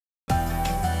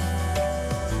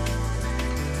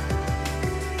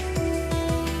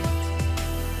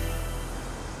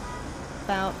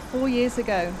4 years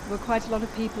ago, there were quite a lot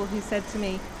of people who said to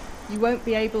me, you won't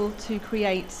be able to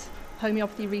create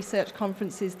homeopathy research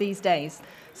conferences these days.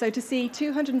 So to see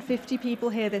 250 people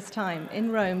here this time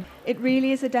in Rome, it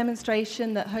really is a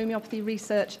demonstration that homeopathy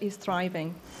research is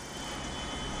thriving.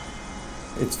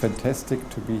 It's fantastic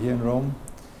to be here in Rome.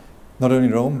 Not only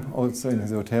Rome, also in the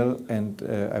hotel, and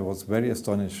I was very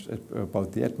astonished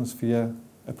about the atmosphere.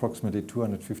 Approximately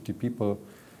 250 people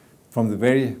from the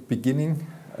very beginning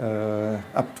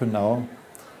up to now.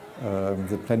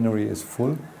 The plenary is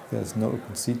full, there's no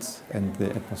open seats, and the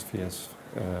atmosphere is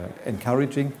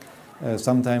encouraging.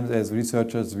 Sometimes as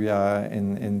researchers we are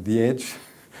in the edge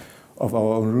of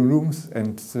our own rooms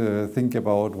and think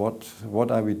about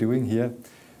what are we doing here.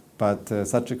 But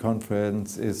such a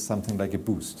conference is something like a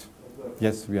boost.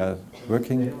 Yes, we are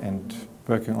working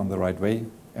on the right way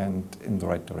and in the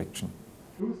right direction.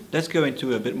 Let's go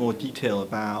into a bit more detail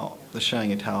about the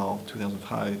Shang et al.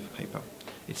 2005 paper.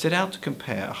 It set out to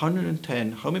compare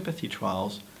 110 homeopathy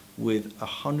trials with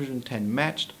 110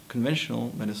 matched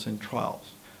conventional medicine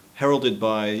trials, heralded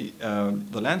by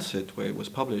The Lancet, where it was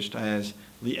published as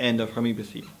the end of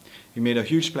homeopathy. It made a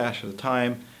huge splash at the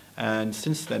time, and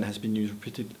since then has been used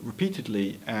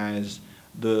repeatedly as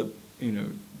the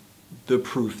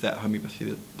proof that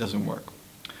homeopathy doesn't work.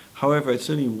 However, it's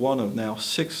only one of now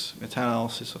 6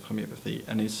 meta-analyses of homeopathy,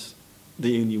 and it's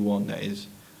the only one that has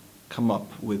come up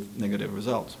with negative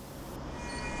results.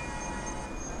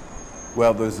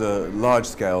 Well, there's a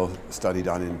large-scale study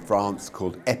done in France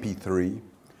called EPI3.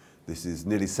 This is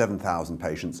nearly 7,000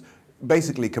 patients,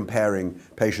 basically comparing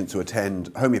patients who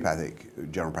attend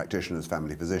homeopathic general practitioners,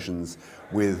 family physicians,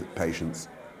 with patients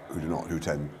who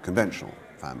attend conventional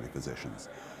family physicians.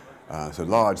 So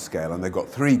large scale, and they've got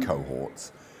 3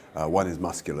 cohorts. One is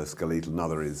musculoskeletal,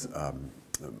 another is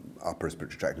upper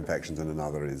respiratory tract infections, and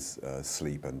another is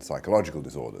sleep and psychological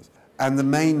disorders. And the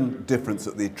main difference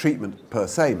that the treatment per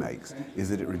se makes is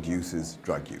that it reduces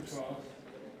drug use.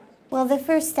 Well, the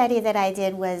first study that I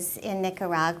did was in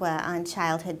Nicaragua on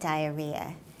childhood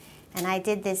diarrhea, and I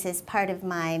did this as part of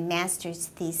my master's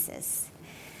thesis.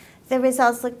 The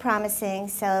results looked promising,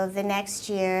 so the next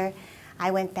year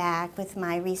I went back with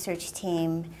my research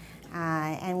team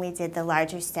and we did the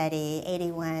larger study,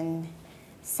 81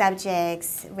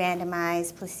 subjects,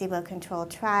 randomized,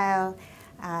 placebo-controlled trial,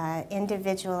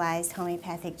 individualized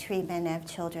homeopathic treatment of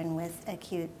children with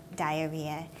acute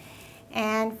diarrhea.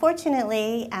 And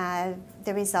fortunately,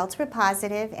 the results were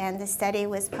positive, and the study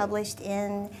was published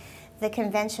in the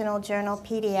conventional journal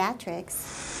Pediatrics.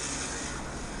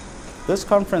 This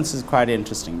conference is quite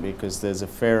interesting because there's a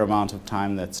fair amount of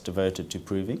time that's devoted to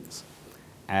provings.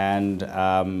 And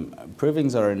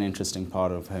provings are an interesting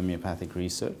part of homeopathic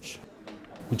research.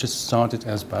 We just started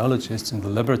as biologists in the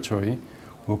laboratory,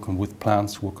 working with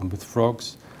plants, working with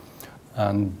frogs,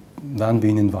 and then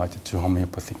being invited to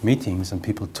homeopathic meetings, and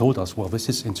people told us, well, this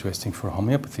is interesting for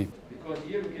homeopathy.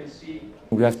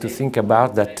 We have to think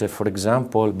about that, for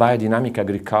example, biodynamic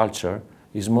agriculture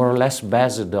is more or less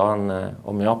based on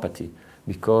homeopathy,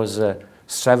 because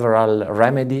several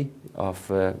remedies of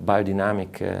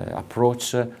biodynamic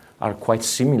approach are quite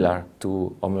similar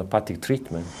to homeopathic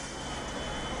treatment.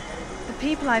 The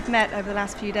people I've met over the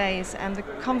last few days and the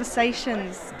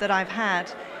conversations that I've had,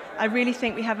 I really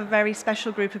think we have a very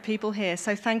special group of people here.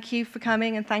 So thank you for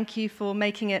coming, and thank you for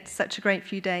making it such a great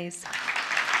few days.